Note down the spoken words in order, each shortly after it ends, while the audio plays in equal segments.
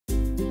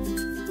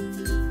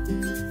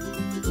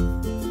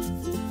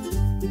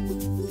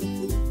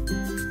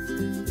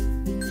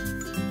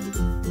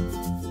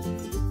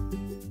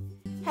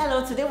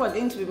today we're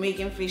going to be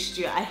making fish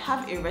stew. I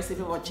have a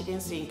recipe for chicken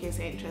stew in case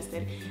you're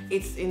interested.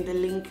 It's in the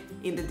link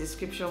in the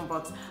description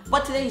box.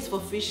 But today is for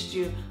fish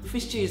stew.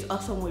 Fish stew is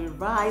awesome with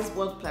rice,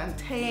 boiled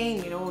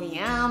plantain, you know,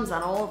 yams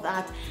and all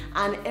that.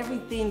 And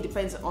everything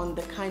depends on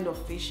the kind of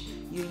fish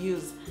you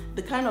use.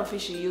 The kind of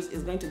fish you use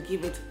is going to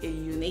give it a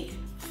unique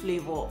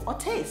flavor or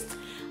taste.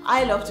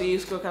 I love to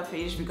use croaker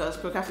fish because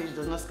croaker fish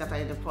does not scatter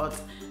in the pot,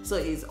 so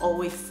it's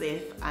always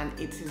safe and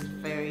it is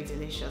very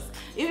delicious.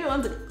 If you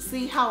want to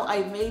see how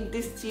I made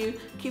this stew,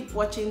 keep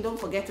watching. Don't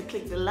forget to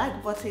click the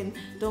like button,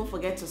 don't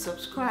forget to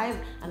subscribe,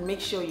 and make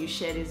sure you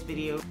share this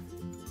video.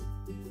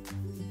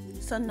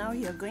 So now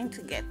you're going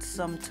to get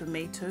some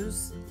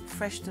tomatoes,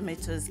 fresh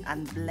tomatoes,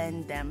 and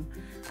blend them.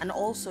 And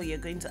also you're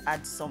going to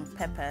add some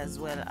pepper as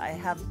well. I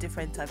have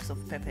different types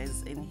of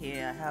peppers in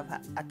here. I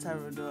have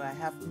atarodo, I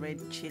have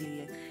red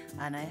chili,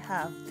 and I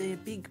have the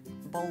big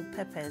ball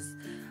peppers.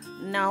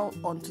 Now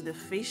onto the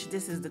fish.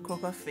 This is the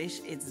croaker fish.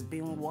 It's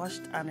been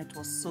washed and it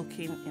was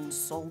soaking in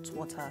salt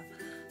water.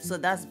 So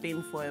that's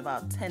been for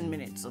about 10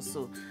 minutes or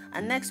so.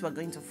 And next we're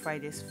going to fry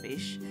this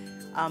fish.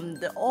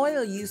 The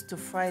oil used to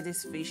fry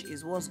this fish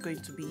is what's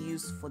going to be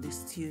used for the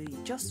stew,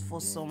 just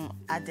for some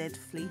added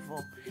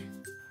flavor.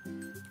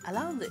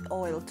 Allow the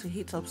oil to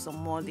heat up some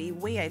more. The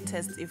way I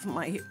test if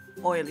my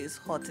oil is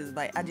hot is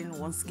by adding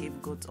 1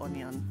 scapegoat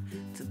onion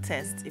to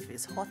test if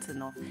it's hot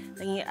enough.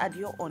 Then you add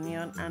your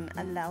onion and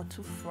allow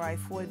to fry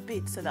for a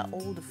bit so that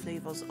all the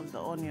flavors of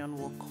the onion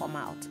will come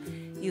out.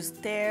 You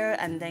stir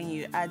and then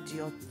you add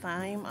your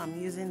thyme.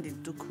 I'm using the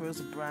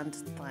Ducros brand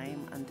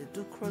thyme and the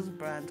Ducros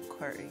brand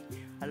curry.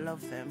 I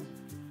love them.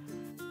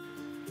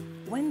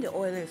 When the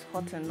oil is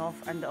hot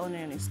enough and the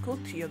onion is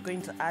cooked, you're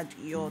going to add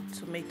your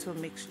tomato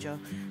mixture.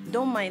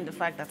 Don't mind the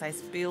fact that I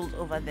spilled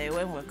over there.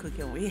 When we're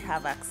cooking, we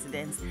have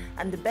accidents.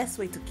 And the best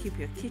way to keep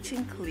your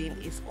kitchen clean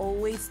is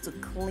always to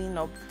clean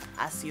up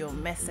as you're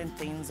messing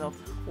things up.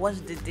 Wash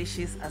the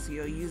dishes as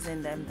you're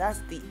using them.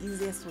 That's the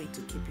easiest way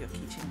to keep your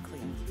kitchen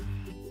clean.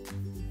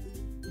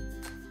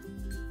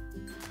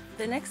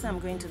 The next thing I'm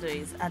going to do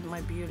is add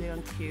my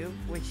bouillon cube,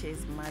 which is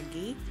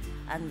Maggi,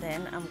 and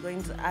then I'm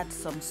going to add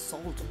some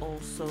salt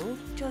also,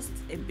 just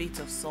a bit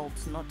of salt,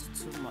 not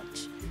too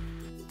much.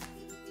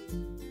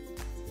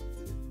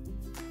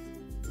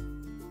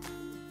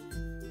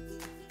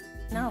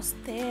 Now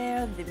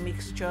stir the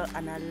mixture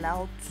and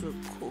allow to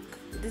cook.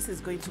 This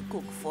is going to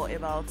cook for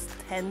about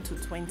 10 to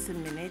 20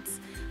 minutes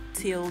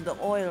till the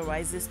oil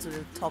rises to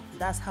the top.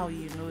 That's how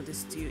you know the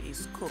stew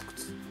is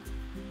cooked.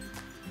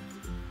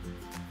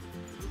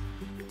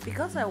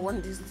 Because I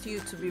want this stew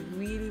to be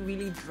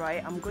really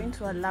dry, I'm going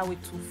to allow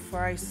it to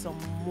fry some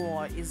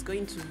more. It's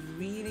going to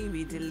really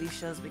be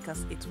delicious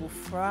because it will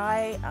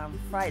fry and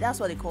fry. That's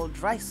what they call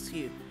dry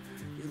stew.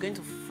 It's going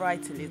to fry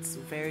till it's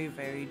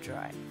very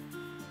dry.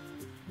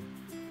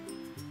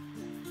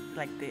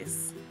 Like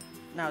this.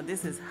 Now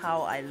this is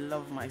how I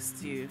love my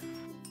stew.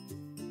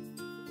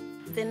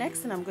 The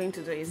next thing I'm going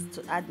to do is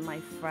to add my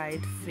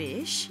fried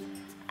fish.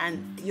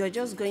 And you're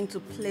just going to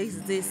place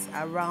this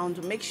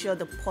around. Make sure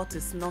the pot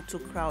is not too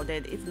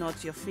crowded. If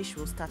not, your fish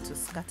will start to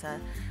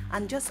scatter.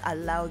 And just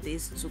allow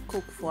this to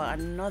cook for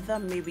another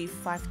maybe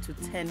 5 to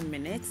 10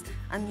 minutes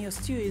and your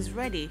stew is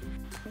ready.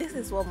 This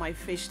is what my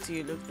fish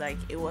stew looked like.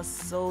 It was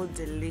so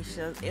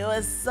delicious. It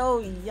was so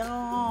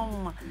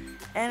yum.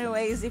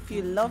 Anyways, if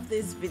you love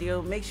this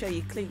video, make sure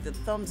you click the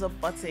thumbs up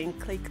button,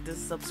 click the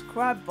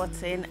subscribe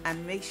button,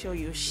 and make sure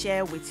you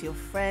share with your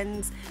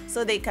friends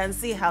so they can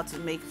see how to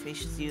make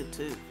fish stew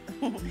too.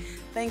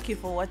 Thank you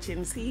for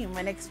watching. See you in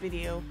my next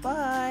video.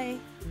 Bye.